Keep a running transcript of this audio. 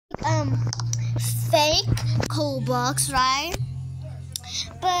fake Roblox, right?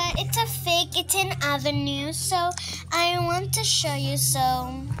 But it's a fake, it's an avenue, so I want to show you.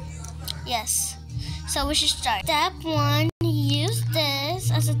 So yes, so we should start. Step 1, use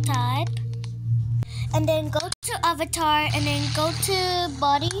this as a type, and then go to avatar, and then go to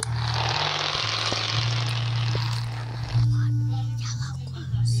body,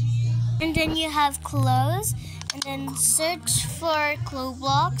 and then you have clothes, and then search for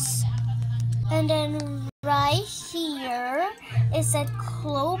Roblox, and then right here is at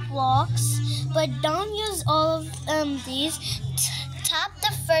Roblox, but don't use all of these. Tap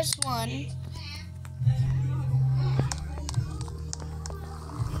the first one.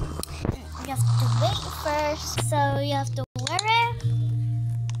 You have to wait first, so you have to wear it.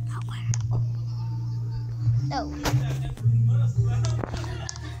 Not wear it. No.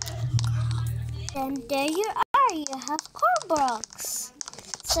 And there you are. You have Roblox.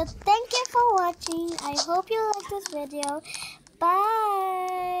 So thank you for watching. I hope you like this video.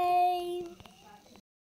 Bye.